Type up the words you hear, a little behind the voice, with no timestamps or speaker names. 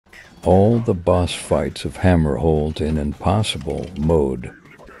All the boss fights of Hammerhold in impossible mode.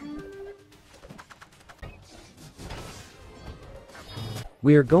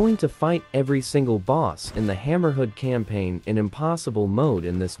 We are going to fight every single boss in the Hammerhead campaign in impossible mode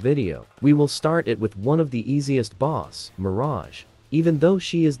in this video. We will start it with one of the easiest boss, Mirage. Even though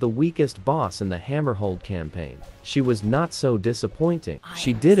she is the weakest boss in the Hammerhold campaign, she was not so disappointing.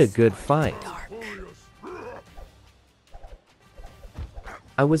 She did a good fight.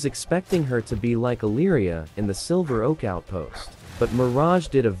 I was expecting her to be like Illyria in the Silver Oak Outpost, but Mirage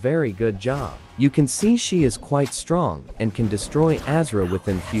did a very good job. You can see she is quite strong and can destroy Azra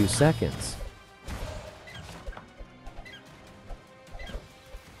within few seconds.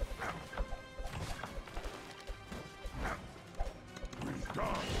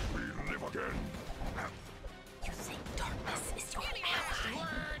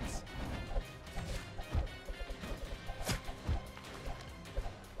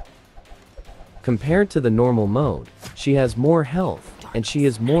 Compared to the normal mode, she has more health, and she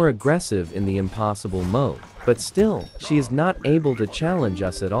is more aggressive in the impossible mode. But still, she is not able to challenge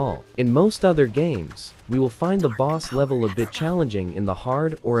us at all. In most other games, we will find the boss level a bit challenging in the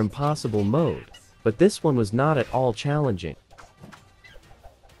hard or impossible mode, but this one was not at all challenging.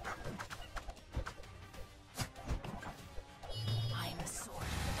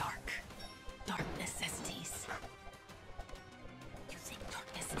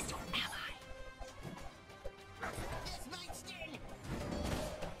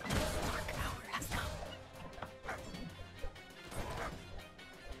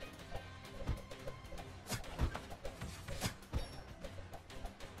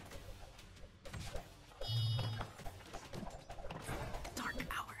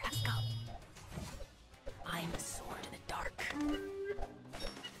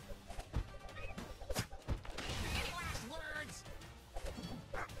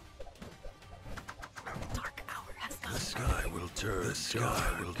 The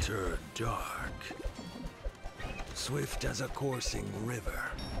sky will turn dark, swift as a coursing river.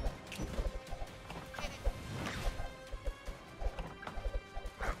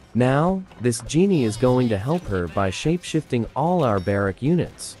 Now, this genie is going to help her by shape-shifting all our barrack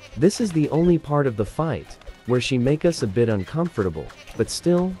units. This is the only part of the fight where she make us a bit uncomfortable, but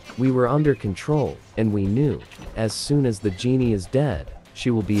still, we were under control, and we knew, as soon as the genie is dead,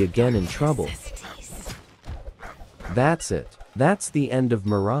 she will be again in trouble. That's it. That's the end of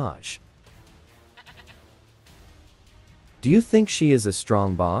Mirage. Do you think she is a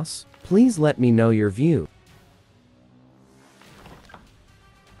strong boss? Please let me know your view.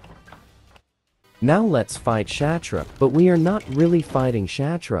 Now let's fight Shatra, but we are not really fighting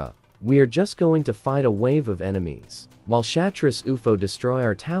Shatra. We are just going to fight a wave of enemies. While Shatra's UFO destroy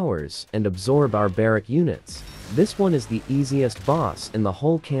our towers and absorb our barrack units, this one is the easiest boss in the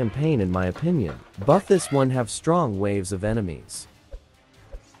whole campaign in my opinion. But this one have strong waves of enemies.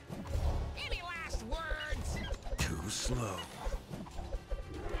 Any last words? Too slow.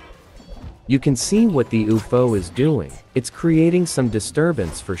 You can see what the UFO is doing. It's creating some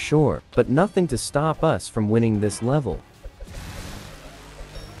disturbance for sure, but nothing to stop us from winning this level.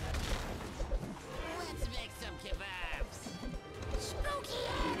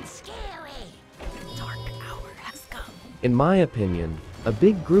 In my opinion, a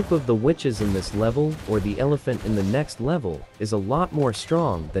big group of the witches in this level, or the elephant in the next level, is a lot more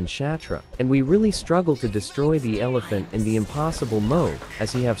strong than Shatra, and we really struggle to destroy the elephant in the impossible mode,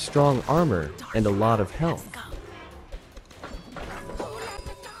 as he have strong armor and a lot of health.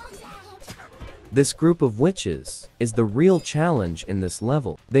 This group of witches is the real challenge in this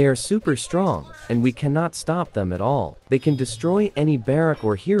level. They are super strong, and we cannot stop them at all. They can destroy any barrack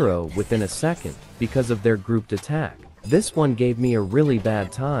or hero within a second, because of their grouped attack. This one gave me a really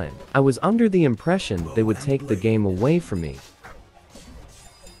bad time. I was under the impression they would take the game away from me.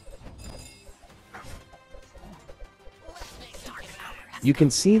 You can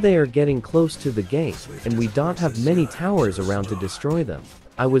see they are getting close to the gate, and we don't have many towers around to destroy them.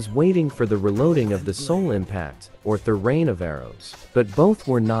 I was waiting for the reloading of the Soul Impact, or the Rain of Arrows, but both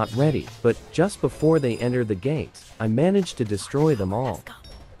were not ready. But just before they enter the gate, I managed to destroy them all.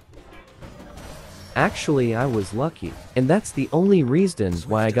 Actually, I was lucky, and that's the only reason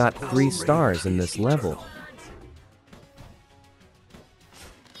why I got 3 stars in this level.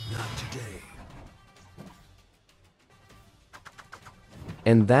 Not today.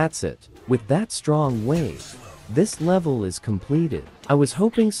 And that's it. With that strong wave, this level is completed. I was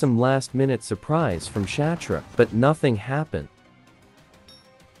hoping some last-minute surprise from Shatra, but nothing happened.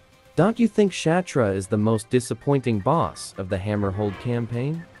 Don't you think Shatra is the most disappointing boss of the Hammerhold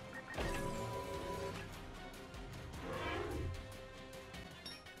campaign?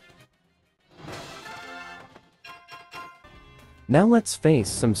 Now let's face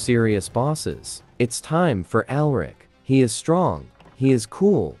some serious bosses. It's time for Alric. He is strong, he is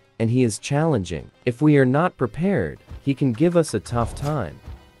cool, and he is challenging. If we are not prepared, he can give us a tough time.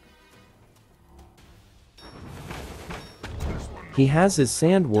 He has his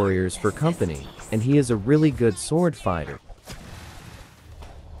sand warriors for company, and he is a really good sword fighter.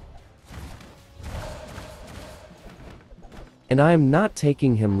 And I am not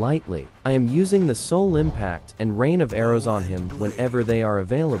taking him lightly. I am using the soul impact and rain of arrows on him whenever they are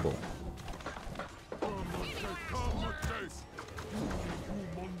available.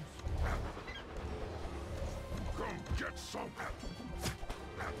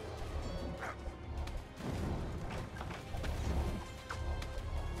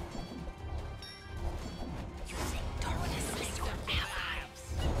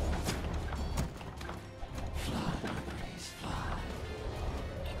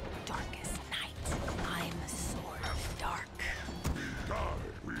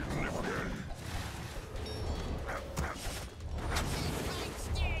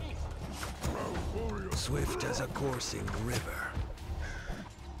 Swift as a coursing river.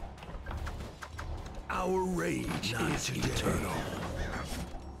 Our rage is eternal.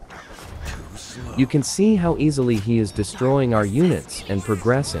 Too slow. You can see how easily he is destroying our units and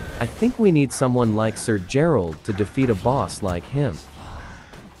progressing. I think we need someone like Sir Gerald to defeat a boss like him.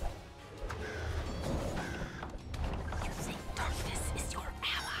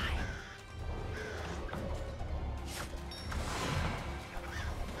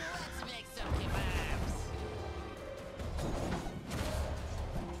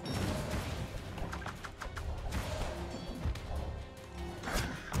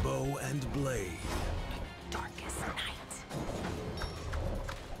 Bow and blade. Darkest night.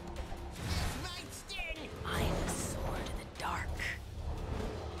 Night sting. I am the sword of the dark.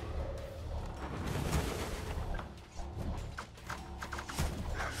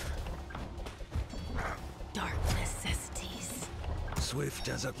 Dark necessities. Swift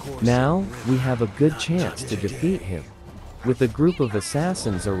as a coursing Now, river. we have a good Not chance to today. defeat him. With a group of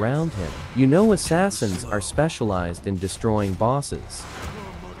assassins around him. You know assassins are specialized in destroying bosses.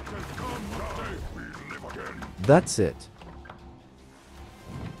 That's it.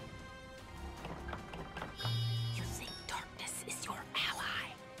 You think darkness is your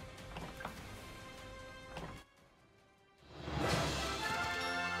ally?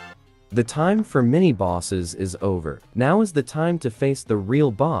 The time for mini-bosses is over. Now is the time to face the real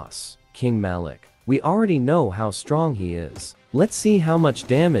boss, King Malik. We already know how strong he is. Let's see how much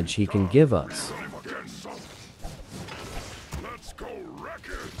damage he can give us. Let's go wreck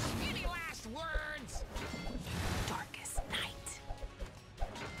it. Any last words? Darkest night.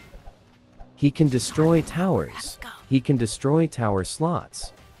 He can destroy towers. He can destroy tower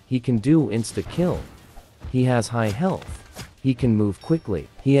slots. He can do insta-kill. He has high health. He can move quickly.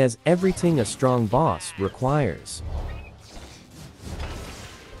 He has everything a strong boss requires.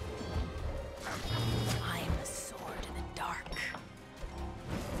 I am the sword of the dark.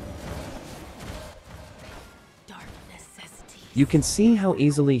 Dark necessities. You can see how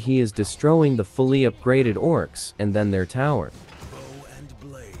easily he is destroying the fully upgraded orcs and then their tower. Bow and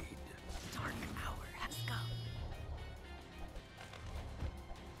blade. Dark hour has come.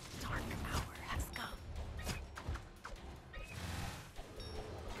 Dark hour has come.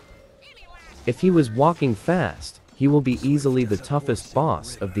 If he was walking fast, he will be easily the toughest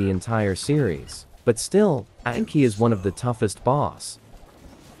boss of the entire series. But still, I think he is one of the toughest boss.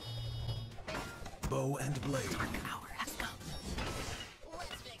 Bow and blade. Hour has come.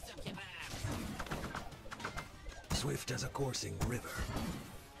 Let's make some kebabs. Swift as a coursing river.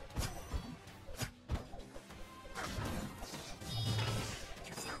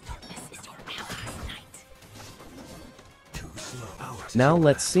 You think darkness is your ally's night? Too slow. Ours. Now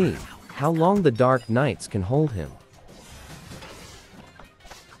let's see how long the Dark Knights can hold him.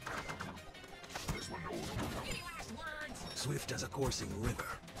 Any last words? Swift as a coursing river.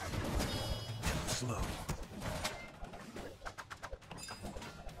 Too slow.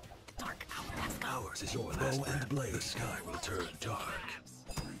 The dark hour has come. Ours is your last bow and blade. The sky will turn dark.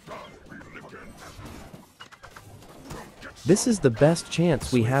 This is the best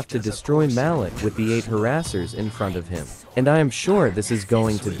chance we have to destroy Malik with the 8 harassers in front of him. And I am sure this is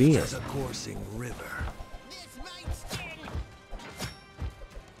going to be Swift as it. a coursing river. This might sting.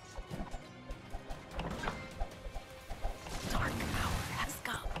 Dark hour has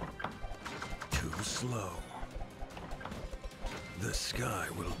come. Too slow. The sky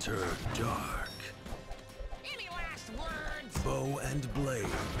will turn dark. Any last words? Bow and blade.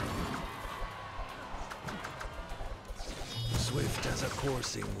 Swift as a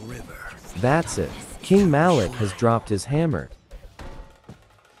coursing river. That's it. King Malik has dropped his hammer.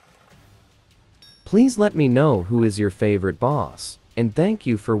 Please let me know who is your favorite boss, and thank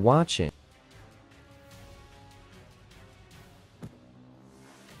you for watching.